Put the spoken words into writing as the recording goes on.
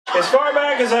As far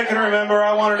back as I can remember,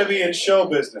 I wanted to be in show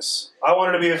business. I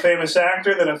wanted to be a famous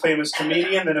actor, then a famous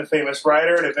comedian, then a famous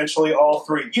writer, and eventually all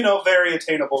three. You know, very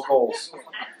attainable goals.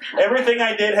 Everything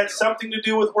I did had something to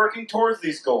do with working towards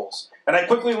these goals. And I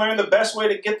quickly learned the best way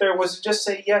to get there was to just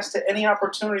say yes to any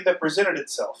opportunity that presented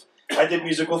itself. I did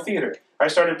musical theater. I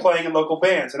started playing in local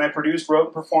bands, and I produced, wrote,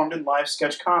 and performed in live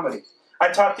sketch comedy. I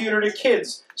taught theater to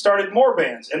kids, started more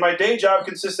bands, and my day job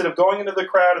consisted of going into the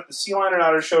crowd at the Sea Lion and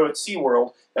Otter show at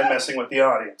SeaWorld and messing with the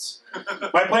audience.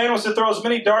 My plan was to throw as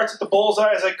many darts at the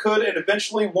bullseye as I could, and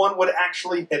eventually one would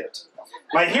actually hit it.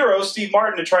 My hero, Steve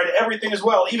Martin, had tried everything as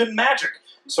well, even magic,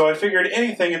 so I figured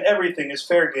anything and everything is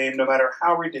fair game, no matter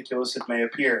how ridiculous it may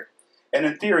appear. And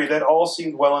in theory, that all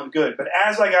seemed well and good. But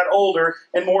as I got older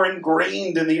and more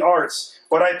ingrained in the arts,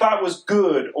 what I thought was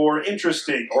good or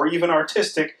interesting or even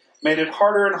artistic made it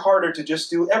harder and harder to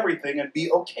just do everything and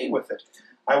be okay with it.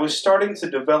 I was starting to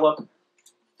develop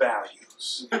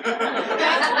values.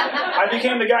 I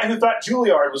became the guy who thought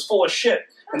Juilliard was full of shit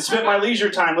and spent my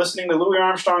leisure time listening to Louis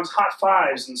Armstrong's Hot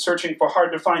Fives and searching for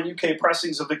hard-to-find UK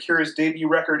pressings of The Cure's debut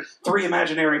record, Three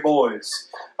Imaginary Boys.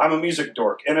 I'm a music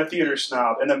dork and a theater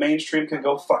snob, and the mainstream can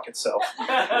go fuck itself.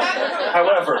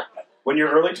 However, when your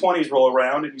early 20s roll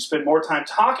around and you spend more time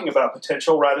talking about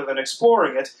potential rather than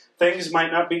exploring it, things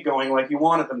might not be going like you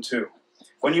wanted them to.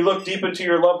 When you look deep into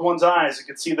your loved one's eyes and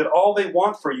can see that all they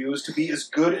want for you is to be as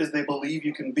good as they believe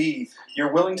you can be,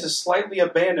 you're willing to slightly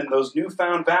abandon those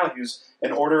newfound values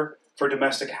in order for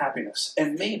domestic happiness.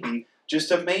 And maybe,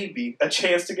 just a maybe, a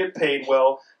chance to get paid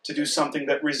well to do something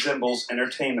that resembles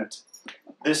entertainment.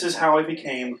 This is how I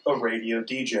became a radio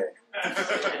DJ.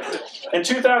 In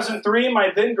 2003, my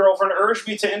then-girlfriend urged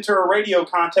me to enter a radio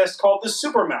contest called the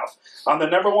Supermouth on the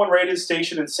 #1 rated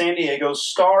station in San Diego,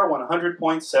 Star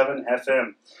 100.7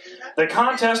 FM. The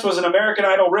contest was an American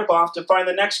Idol ripoff to find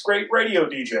the next great radio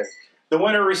DJ. The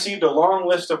winner received a long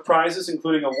list of prizes,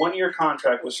 including a one-year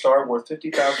contract with Star worth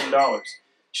 $50,000.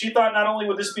 She thought not only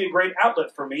would this be a great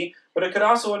outlet for me, but it could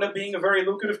also end up being a very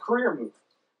lucrative career move.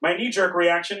 My knee-jerk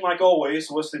reaction, like always,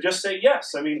 was to just say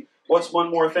yes. I mean, what's one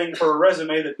more thing for a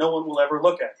resume that no one will ever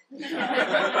look at?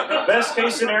 Best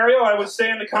case scenario, I would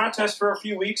stay in the contest for a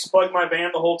few weeks, plug my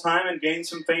band the whole time, and gain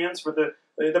some fans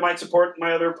that might support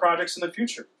my other projects in the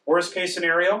future. Worst case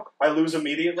scenario, I lose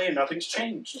immediately and nothing's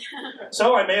changed.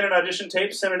 So I made an audition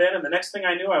tape, sent it in, and the next thing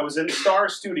I knew, I was in Star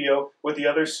Studio with the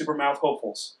other Supermouth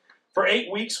hopefuls. For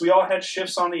 8 weeks, we all had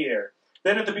shifts on the air.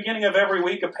 Then at the beginning of every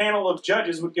week, a panel of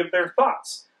judges would give their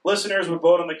thoughts. Listeners would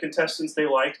vote on the contestants they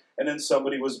liked, and then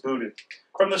somebody was booted.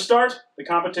 From the start, the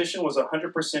competition was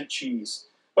 100% cheese.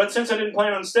 But since I didn't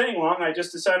plan on staying long, I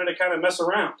just decided to kind of mess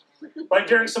around. Like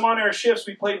during some on-air shifts,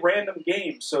 we played random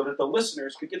games so that the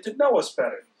listeners could get to know us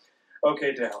better.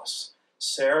 Okay, Dallas.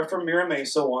 Sarah from Mira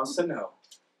Mesa wants to know,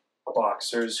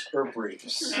 boxers or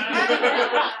briefs?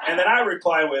 And then I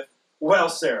reply with, well,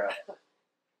 Sarah,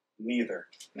 neither.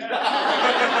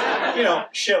 You know,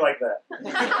 shit like that.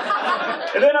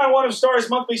 And then on one of Star's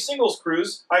monthly singles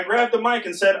cruise, I grabbed the mic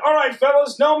and said, all right,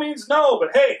 fellas, no means no,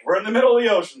 but hey, we're in the middle of the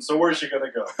ocean, so where's she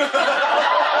gonna go?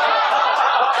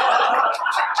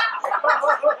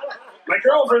 My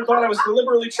girlfriend thought I was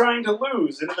deliberately trying to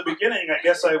lose, and in the beginning, I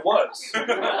guess I was.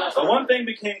 But one thing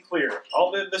became clear.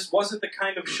 Although this wasn't the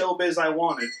kind of showbiz I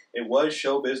wanted, it was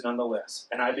showbiz nonetheless,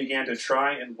 and I began to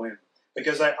try and win.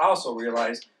 Because I also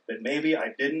realized that maybe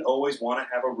I didn't always want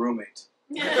to have a roommate.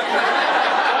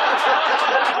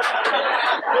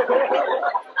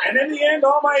 And in the end,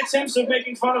 all my attempts of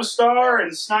making fun of Star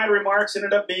and snide remarks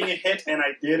ended up being a hit, and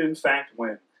I did in fact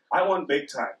win. I won big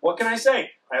time. What can I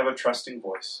say? I have a trusting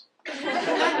voice.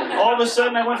 All of a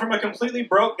sudden, I went from a completely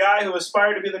broke guy who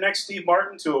aspired to be the next Steve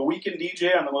Martin to a weekend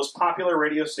DJ on the most popular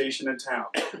radio station in town.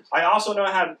 I also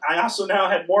now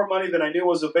had more money than I knew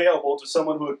was available to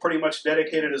someone who had pretty much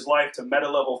dedicated his life to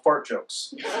meta-level fart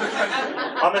jokes.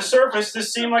 On the surface,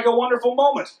 this seemed like a wonderful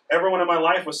moment. Everyone in my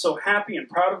life was so happy and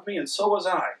proud of me, and so was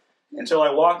I. Until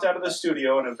I walked out of the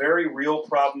studio and a very real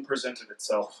problem presented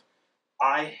itself.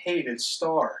 I hated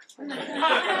Star. They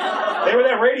were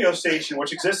that radio station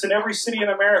which exists in every city in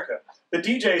America. The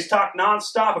DJs talk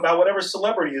nonstop about whatever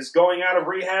celebrity is going out of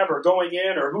rehab or going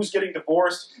in or who's getting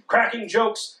divorced, cracking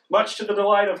jokes, much to the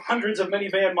delight of hundreds of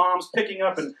minivan moms picking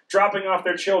up and dropping off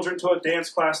their children to a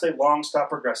dance class they've long stopped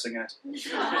progressing at.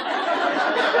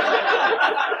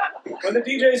 When the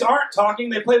DJs aren't talking,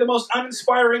 they play the most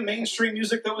uninspiring mainstream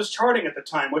music that was charting at the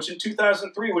time, which in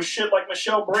 2003 was shit like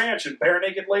Michelle Branch and Bare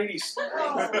Naked Ladies.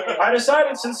 I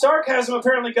decided, since sarcasm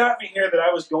apparently got me here, that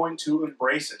I was going to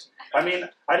embrace it. I mean,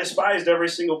 I despised every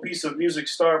single piece of music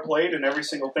Star played and every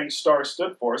single thing Star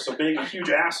stood for, so being a huge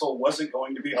asshole wasn't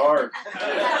going to be hard.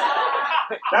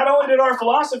 Not only did our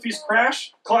philosophies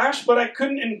clash, but I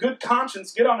couldn't in good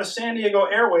conscience get on the San Diego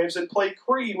airwaves and play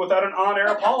Creed without an on-air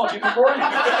apology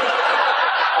beforehand.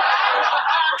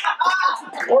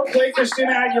 Or play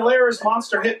Christina Aguilera's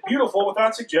monster hit Beautiful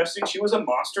without suggesting she was a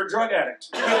monster drug addict.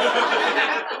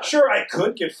 Sure, I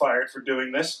could get fired for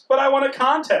doing this, but I won a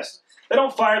contest. They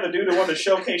don't fire the dude who won the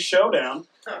Showcase Showdown,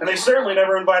 and they certainly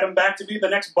never invite him back to be the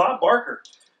next Bob Barker.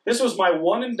 This was my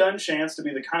one-and-done chance to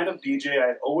be the kind of DJ I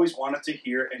had always wanted to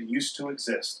hear and used to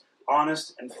exist.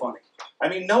 Honest and funny. I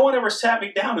mean, no one ever sat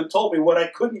me down and told me what I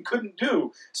could and couldn't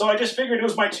do, so I just figured it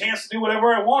was my chance to do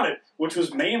whatever I wanted, which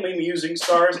was mainly using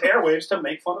Star's airwaves to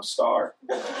make fun of Star.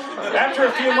 After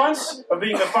a few months of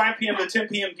being a 5 p.m. to 10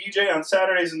 p.m. DJ on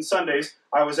Saturdays and Sundays,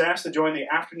 I was asked to join the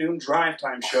afternoon drive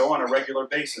time show on a regular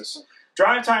basis.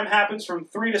 Drive time happens from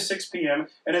 3 to 6 p.m.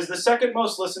 and is the second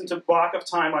most listened to block of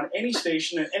time on any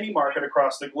station in any market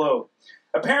across the globe.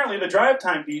 Apparently, the drive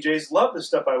time DJs loved the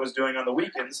stuff I was doing on the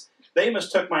weekends. They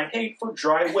mistook my hate for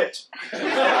dry wit. And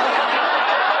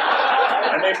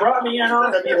they brought me in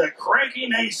on to be the cranky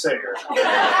naysayer.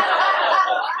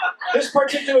 This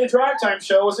particular drive time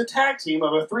show was a tag team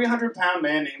of a 300-pound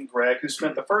man named Greg who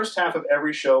spent the first half of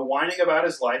every show whining about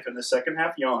his life and the second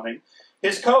half yawning.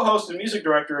 His co-host and music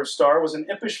director of Star was an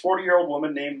impish 40-year-old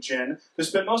woman named Jen, who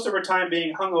spent most of her time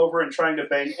being hungover and trying to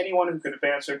bang anyone who could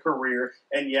advance her career,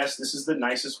 and yes, this is the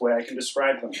nicest way I can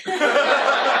describe them.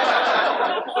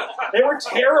 They were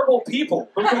terrible people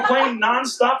who complained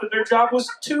nonstop that their job was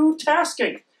too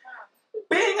tasking.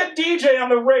 Being a DJ on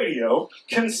the radio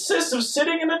consists of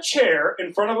sitting in a chair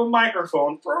in front of a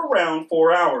microphone for around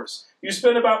 4 hours. You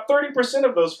spend about 30%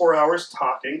 of those 4 hours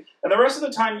talking, and the rest of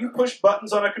the time you push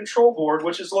buttons on a control board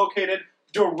which is located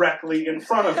directly in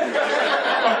front of you.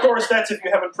 Of course, that's if you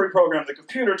haven't pre-programmed the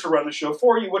computer to run the show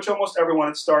for you, which almost everyone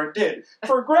at Star did.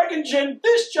 For Greg and Jen,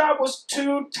 this job was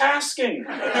too tasking.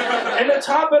 And to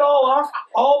top it all off,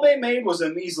 all they made was a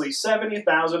measly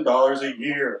 $70,000 a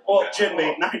year. Well, Jen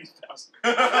made $90,000.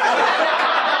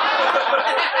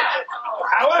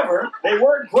 However, they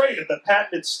were great at the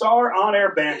patented Star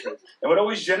on-air banter and would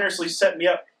always generously set me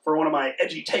up for one of my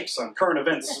edgy takes on current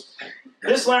events.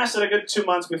 This lasted a good 2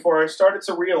 months before I started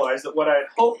to realize that what I had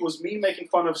hoped was me making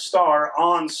fun of Star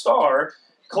on Star,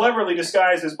 cleverly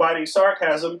disguised as biting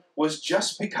sarcasm, was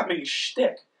just becoming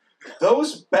shtick.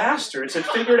 Those bastards had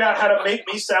figured out how to make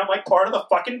me sound like part of the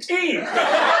fucking team.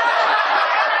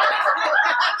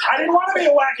 I didn't want to be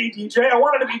a wacky DJ. I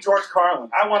wanted to be George Carlin.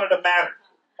 I wanted to matter.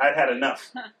 I'd had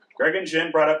enough. Greg and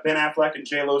Jen brought up Ben Affleck and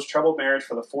J-Lo's troubled marriage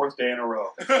for the 4th day in a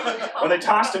row. When they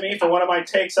tossed to me for one of my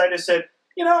takes, I just said,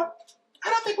 you know, I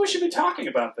don't think we should be talking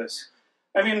about this.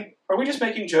 I mean, are we just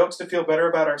making jokes to feel better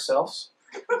about ourselves?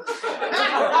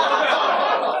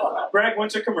 Greg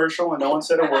went to commercial and no one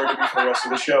said a word to me for the rest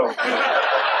of the show.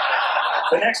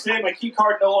 The next day, my key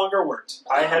card no longer worked.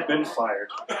 I had been fired.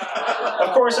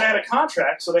 Of course, I had a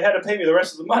contract, so they had to pay me the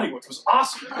rest of the money, which was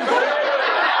awesome.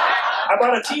 I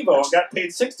bought a TiVo and got paid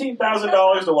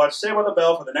 $16,000 to watch Saved by the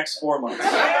Bell for the next 4 months.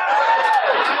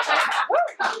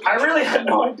 I really had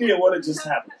no idea what had just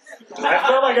happened. I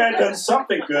felt like I had done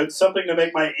something good, something to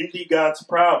make my indie gods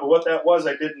proud, but what that was,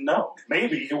 I didn't know.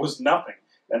 Maybe it was nothing,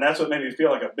 and that's what made me feel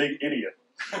like a big idiot.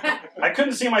 I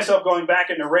couldn't see myself going back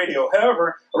into radio.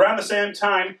 However, around the same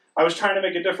time I was trying to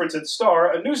make a difference at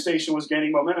Star, a new station was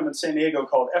gaining momentum in San Diego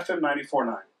called FM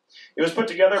 94.9. It was put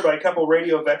together by a couple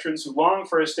radio veterans who longed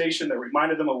for a station that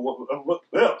reminded them of what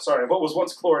was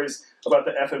once glorious about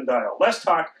the FM dial. Less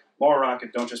talk, more rock,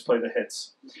 and don't just play the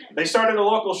hits. They started a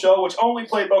local show which only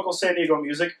played local San Diego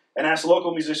music and asked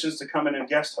local musicians to come in and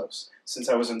guest host. Since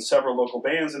I was in several local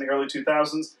bands in the early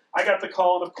 2000s, I got the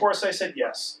call, and of course I said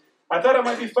yes. I thought it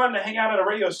might be fun to hang out at a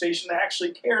radio station that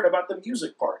actually cared about the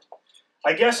music part.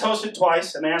 I guest hosted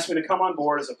twice, and they asked me to come on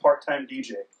board as a part-time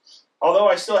DJ. Although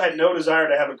I still had no desire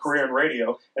to have a career in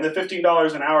radio, and the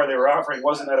 $15 an hour they were offering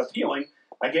wasn't that appealing,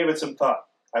 I gave it some thought.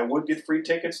 I would get free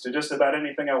tickets to just about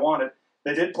anything I wanted.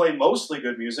 They did play mostly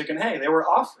good music, and hey, they were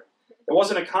offering. It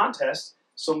wasn't a contest,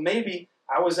 so maybe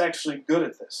I was actually good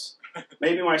at this.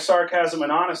 Maybe my sarcasm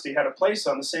and honesty had a place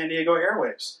on the San Diego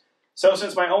airwaves. So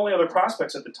since my only other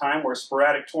prospects at the time were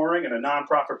sporadic touring and a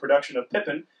non-profit production of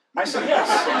Pippin, I said yes.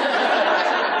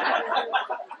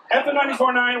 FM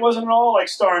 94.9 wasn't at all like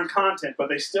Star in content, but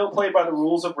they still played by the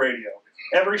rules of radio.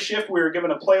 Every shift we were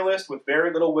given a playlist with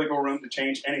very little wiggle room to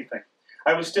change anything.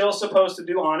 I was still supposed to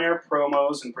do on-air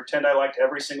promos and pretend I liked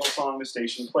every single song the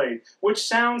station played, which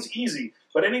sounds easy,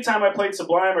 but anytime I played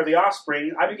Sublime or The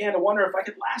Offspring, I began to wonder if I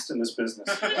could last in this business.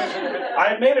 I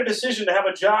had made a decision to have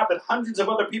a job that hundreds of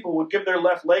other people would give their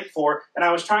left leg for, and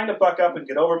I was trying to buck up and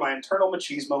get over my internal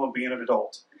machismo of being an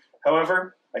adult.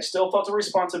 However, I still felt a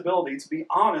responsibility to be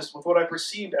honest with what I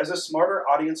perceived as a smarter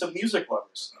audience of music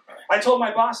lovers. I told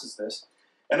my bosses this,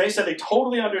 and they said they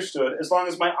totally understood. As long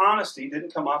as my honesty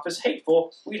didn't come off as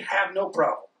hateful, we'd have no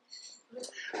problem.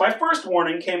 My first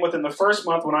warning came within the first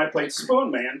month when I played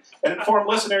Spoon Man and informed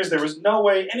listeners there was no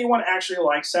way anyone actually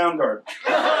liked Soundgarden.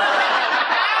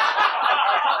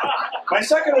 My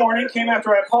second warning came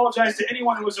after I apologized to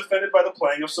anyone who was offended by the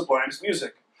playing of Sublime's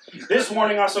music. This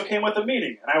warning also came with a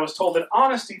meeting, and I was told that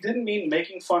honesty didn't mean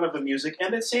making fun of the music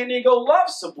and that San Diego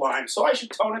loves Sublime, so I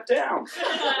should tone it down.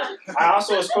 I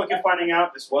also was quick in finding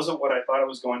out this wasn't what I thought it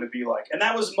was going to be like, and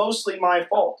that was mostly my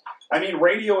fault. I mean,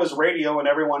 radio is radio, and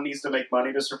everyone needs to make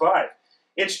money to survive.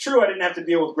 It's true I didn't have to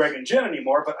deal with Greg and Jen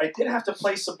anymore, but I did have to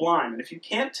play Sublime, and if you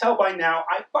can't tell by now,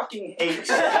 I fucking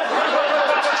hate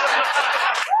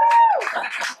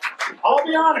I'll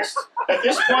be honest. At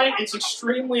this point, it's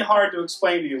extremely hard to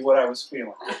explain to you what I was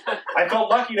feeling. I felt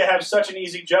lucky to have such an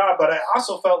easy job, but I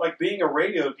also felt like being a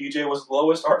radio DJ was the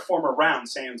lowest art form around,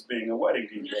 sans being a wedding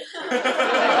DJ.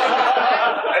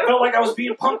 I felt like I was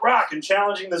being punk rock and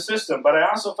challenging the system, but I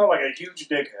also felt like a huge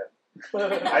dickhead.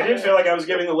 I did feel like I was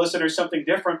giving the listeners something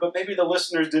different, but maybe the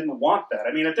listeners didn't want that.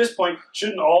 I mean, at this point,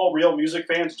 shouldn't all real music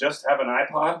fans just have an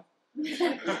iPod?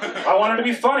 I wanted to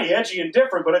be funny, edgy, and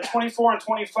different, but at 24 and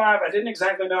 25, I didn't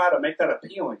exactly know how to make that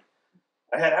appealing.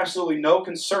 I had absolutely no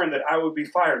concern that I would be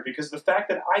fired because the fact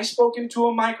that I spoke into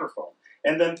a microphone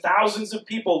and then thousands of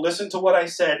people listened to what I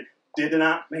said did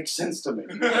not make sense to me.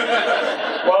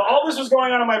 While all this was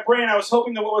going on in my brain, I was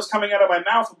hoping that what was coming out of my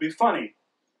mouth would be funny.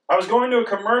 I was going to a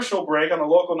commercial break on the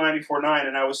local 94.9,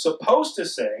 and I was supposed to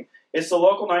say, it's the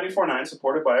local 94.9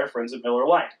 supported by our friends at Miller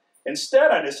Lite. Instead,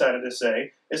 I decided to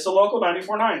say, it's the local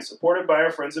 94.9, supported by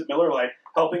our friends at Miller Lite,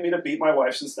 helping me to beat my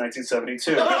wife since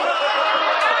 1972.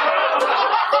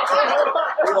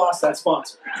 We lost that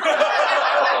sponsor.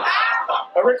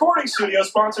 A recording studio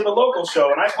sponsored a local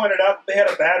show, and I pointed out that they had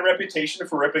a bad reputation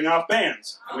for ripping off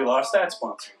bands. We lost that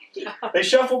sponsor. They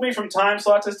shuffled me from time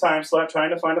slot to time slot,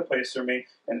 trying to find a place for me,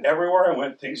 and everywhere I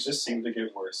went, things just seemed to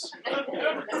get worse.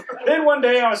 Then one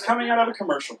day, I was coming out of a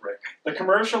commercial break. The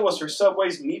commercial was for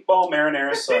Subway's Meatball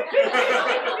Marinara Sub.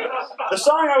 The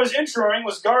song I was introing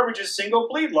was Garbage's single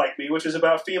Bleed Like Me, which is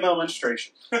about female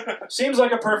menstruation. Seems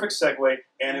like a perfect segue,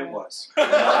 and it was.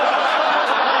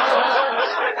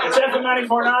 It's FM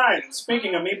 94.9, and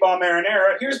speaking of Meatball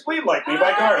Marinara, here's Bleed Like Me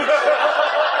by Garbage.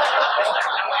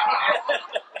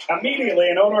 Immediately,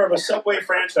 an owner of a Subway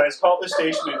franchise called the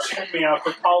station and chewed me out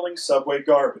for calling Subway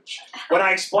garbage. When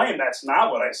I explained that's not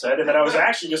what I said, and that I was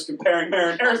actually just comparing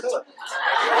marinara.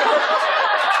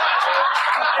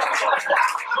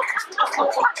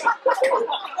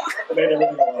 It made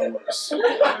everything a lot worse.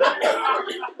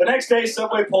 The next day,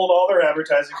 Subway pulled all their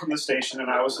advertising from the station, and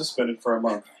I was suspended for a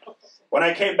month. When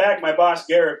I came back, my boss,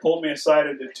 Garrett, pulled me aside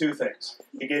and did two things.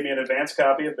 He gave me an advance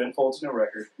copy of Ben Folds' new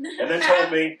record, and then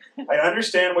told me, I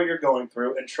understand what you're going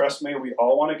through, and trust me, we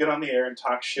all want to get on the air and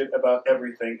talk shit about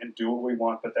everything and do what we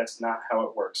want, but that's not how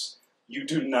it works. You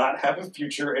do not have a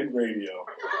future in radio.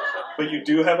 But you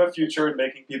do have a future in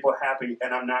making people happy,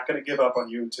 and I'm not going to give up on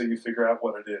you until you figure out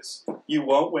what it is. You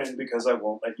won't win because I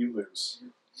won't let you lose.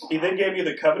 He then gave me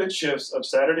the coveted shifts of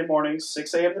Saturday mornings,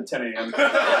 6 a.m. to 10 a.m.,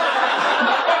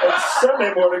 and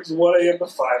Sunday mornings, 1 a.m. to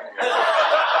 5 a.m.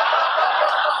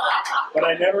 But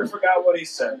I never forgot what he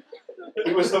said.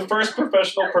 He was the first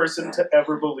professional person to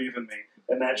ever believe in me,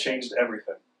 and that changed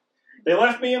everything. They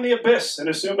left me in the abyss and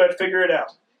assumed I'd figure it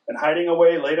out. And hiding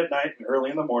away late at night and early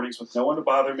in the mornings with no one to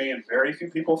bother me and very few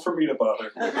people for me to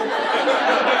bother,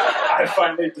 I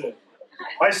finally did.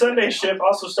 My Sunday shift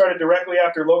also started directly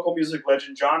after local music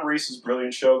legend John Reese's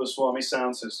brilliant show, The Swami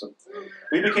Sound System.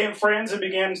 We became friends and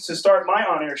began to start my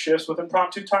on-air shifts with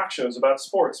impromptu talk shows about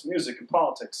sports, music, and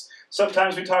politics.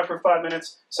 Sometimes we talked for 5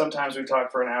 minutes, sometimes we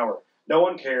talked for an hour. No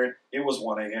one cared. It was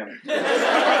 1 a.m.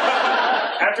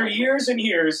 After years and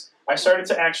years, I started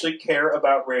to actually care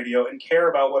about radio and care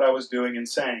about what I was doing and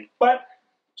saying. But,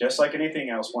 just like anything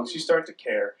else, once you start to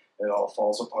care, it all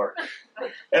falls apart.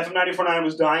 FM 94.9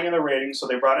 was dying in the ratings, so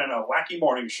they brought in a wacky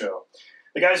morning show.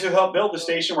 The guys who helped build the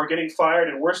station were getting fired,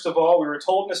 and worst of all, we were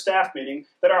told in a staff meeting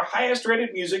that our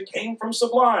highest-rated music came from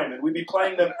Sublime, and we'd be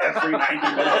playing them every 90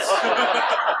 minutes.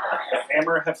 The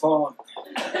hammer had fallen.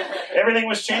 Everything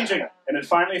was changing, and it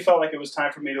finally felt like it was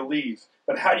time for me to leave.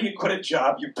 But how do you quit a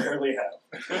job you barely have?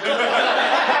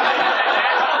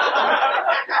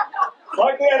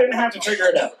 Luckily, I didn't have to figure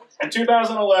it out. In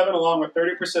 2011, along with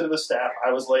 30% of the staff,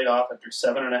 I was laid off after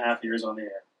 7.5 years on the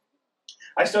air.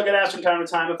 I still get asked from time to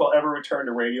time if I'll ever return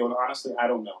to radio, and honestly, I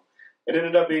don't know. It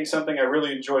ended up being something I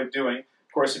really enjoyed doing.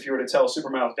 Of course, if you were to tell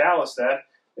Supermouth Dallas that,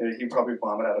 he'd probably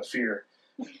vomit out of fear.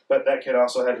 But that kid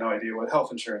also had no idea what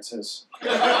health insurance is.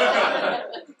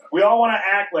 We all want to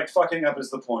act like fucking up is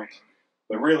the point.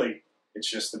 But really, it's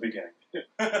just the beginning. Super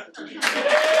Metal.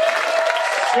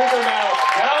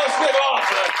 That was good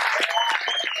off.